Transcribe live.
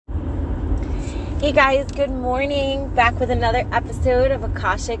Hey guys, good morning. Back with another episode of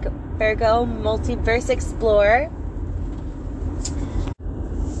Akashic Virgo Multiverse Explorer.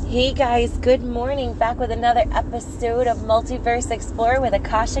 Hey guys, good morning. Back with another episode of Multiverse Explorer with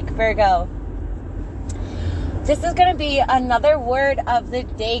Akashic Virgo. This is going to be another word of the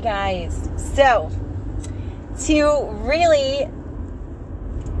day, guys. So, to really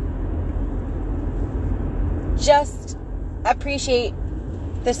just appreciate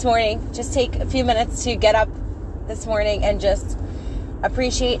this morning, just take a few minutes to get up this morning and just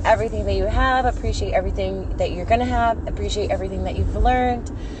appreciate everything that you have, appreciate everything that you're going to have, appreciate everything that you've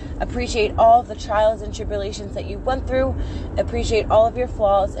learned, appreciate all of the trials and tribulations that you went through, appreciate all of your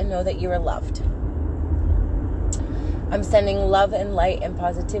flaws, and know that you are loved. I'm sending love and light and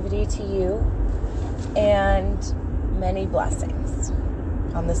positivity to you and many blessings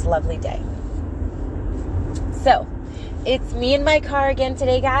on this lovely day. So, it's me in my car again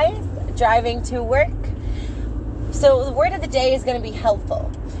today, guys, driving to work. So the word of the day is going to be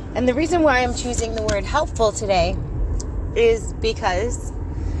helpful. And the reason why I'm choosing the word helpful today is because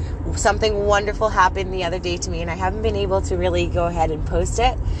something wonderful happened the other day to me, and I haven't been able to really go ahead and post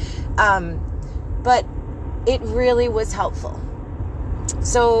it. But it really was helpful.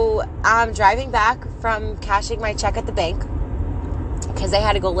 So I'm driving back from cashing my check at the bank because I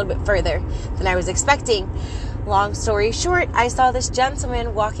had to go a little bit further than I was expecting. Long story short, I saw this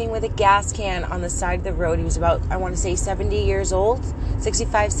gentleman walking with a gas can on the side of the road. He was about, I want to say 70 years old,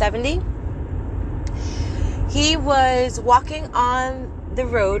 65, 70. He was walking on the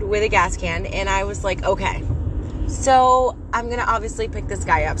road with a gas can, and I was like, okay, so I'm going to obviously pick this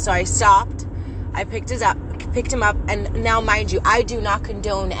guy up. So I stopped, I picked him up, and now mind you, I do not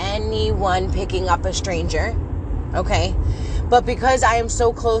condone anyone picking up a stranger, okay? But because I am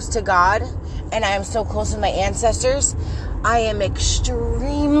so close to God, and I am so close with my ancestors, I am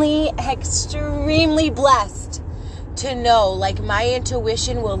extremely, extremely blessed to know, like, my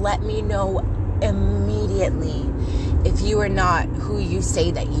intuition will let me know immediately if you are not who you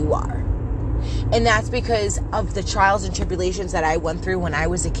say that you are. And that's because of the trials and tribulations that I went through when I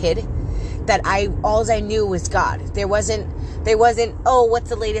was a kid, that all I knew was God. There wasn't, oh, what's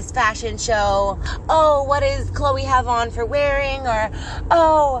the latest fashion show? Oh, what does Chloe have on for wearing? Or,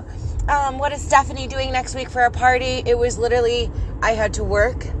 oh, what is Stephanie doing next week for a party? It was literally, I had to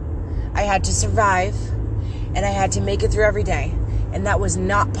work, I had to survive, and I had to make it through every day. And that was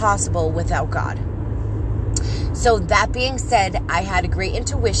not possible without God. So that being said, I had a great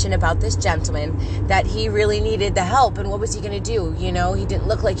intuition about this gentleman that he really needed the help. And what was he going to do? You know, he didn't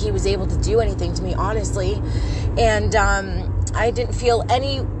look like he was able to do anything to me, honestly. And I didn't feel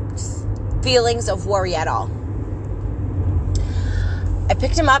any feelings of worry at all. I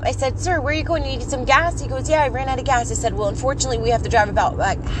picked him up. I said, sir, where are you going? You need some gas? He goes, yeah, I ran out of gas. I said, well, unfortunately, we have to drive about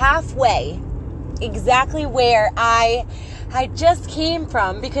halfway, exactly where I just came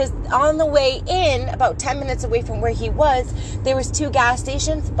from, because on the way in, about 10 minutes away from where he was, there was 2 gas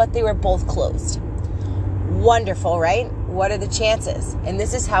stations, but they were both closed. Wonderful, right? What are the chances? And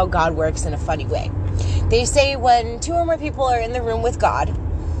this is how God works in a funny way. They say when 2 or more people are in the room with God,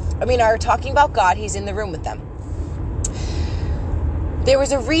 are talking about God, he's in the room with them. There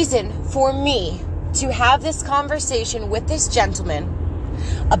was a reason for me to have this conversation with this gentleman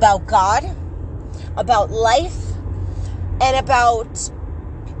about God, about life, and about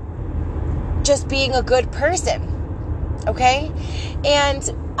just being a good person, okay? And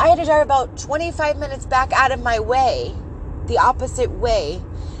I had to drive about 25 minutes back out of my way, the opposite way,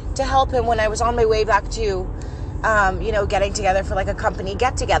 to help him when I was on my way back to, getting together for like a company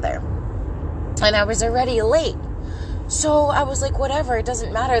get-together. And I was already late. So I was like, whatever, it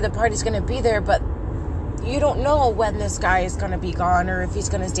doesn't matter, the party's going to be there, but you don't know when this guy is going to be gone or if he's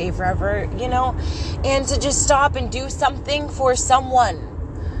going to stay forever, and to just stop and do something for someone.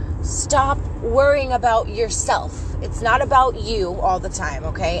 Stop worrying about yourself. It's not about you all the time,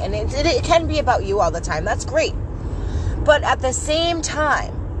 okay? And it can be about you all the time. That's great. But at the same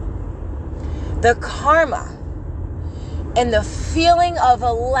time, the karma and the feeling of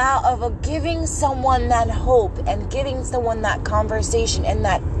giving someone that hope and giving someone that conversation and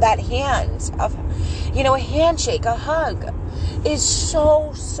that hand of, a handshake, a hug, is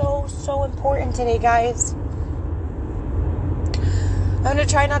so, so, so important today, guys. I'm going to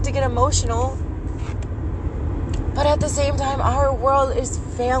try not to get emotional, but at the same time, our world is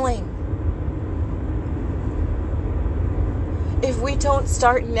failing. If we don't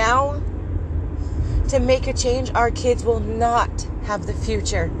start now to make a change, our kids will not have the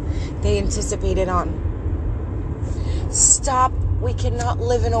future they anticipated on. Stop. We cannot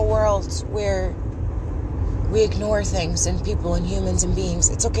live in a world where We ignore things and people and humans and beings.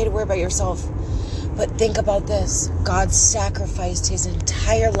 It's okay to worry about yourself. But think about this. God sacrificed his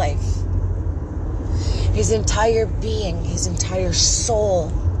entire life, his entire being, his entire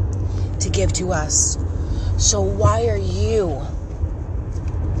soul to give to us. So why are you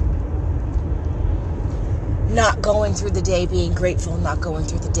not going through the day being grateful, not going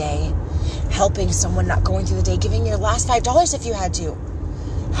through the day helping someone, not going through the day giving your last $5 if you had to?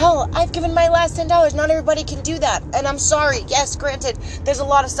 Hell, I've given my last $10. Not everybody can do that. And I'm sorry. Yes, granted, there's a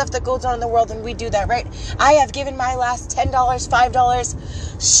lot of stuff that goes on in the world and we do that, right? I have given my last $10,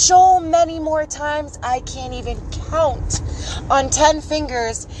 $5 so many more times I can't even count on 10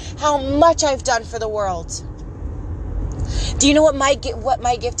 fingers how much I've done for the world. Do you know what my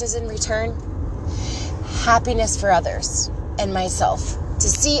gift is in return? Happiness for others and myself. To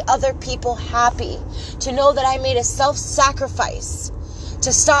see other people happy. To know that I made a self-sacrifice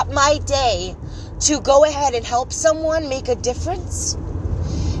to stop my day to go ahead and help someone make a difference.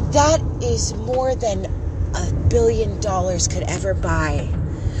 That is more than $1 billion could ever buy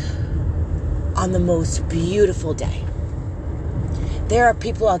on the most beautiful day. There are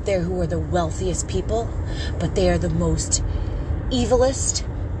people out there who are the wealthiest people, but they are the most evilest,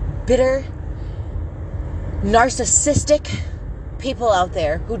 bitter, narcissistic people out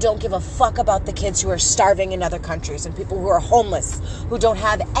there who don't give a fuck about the kids who are starving in other countries and people who are homeless, who don't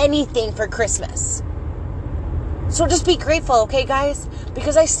have anything for Christmas. So just be grateful, okay, guys?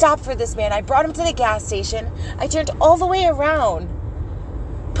 Because I stopped for this man. I brought him to the gas station. I turned all the way around.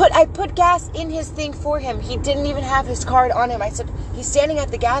 I put gas in his thing for him. He didn't even have his card on him. I said, he's standing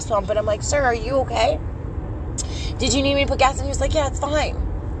at the gas pump, and I'm like, sir, are you okay? Did you need me to put gas in? He was like, yeah, it's fine.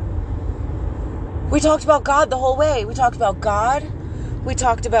 We talked about God the whole way. We talked about God. We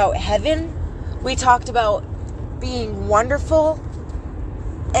talked about heaven. We talked about being wonderful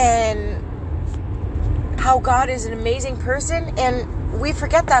and how God is an amazing person. And we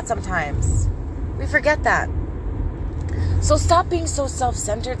forget that sometimes. We forget that. So stop being so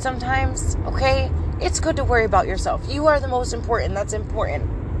self-centered sometimes, okay? It's good to worry about yourself. You are the most important. That's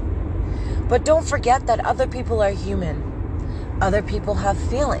important. But don't forget that other people are human. Other people have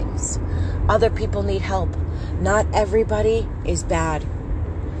feelings. Other people need help. Not everybody is bad.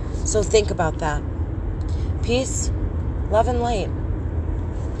 So think about that. Peace, love, and light.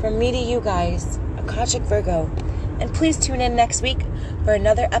 From me to you guys, Akashic Virgo. And please tune in next week for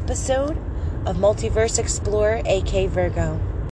another episode of Multiverse Explorer, AK Virgo.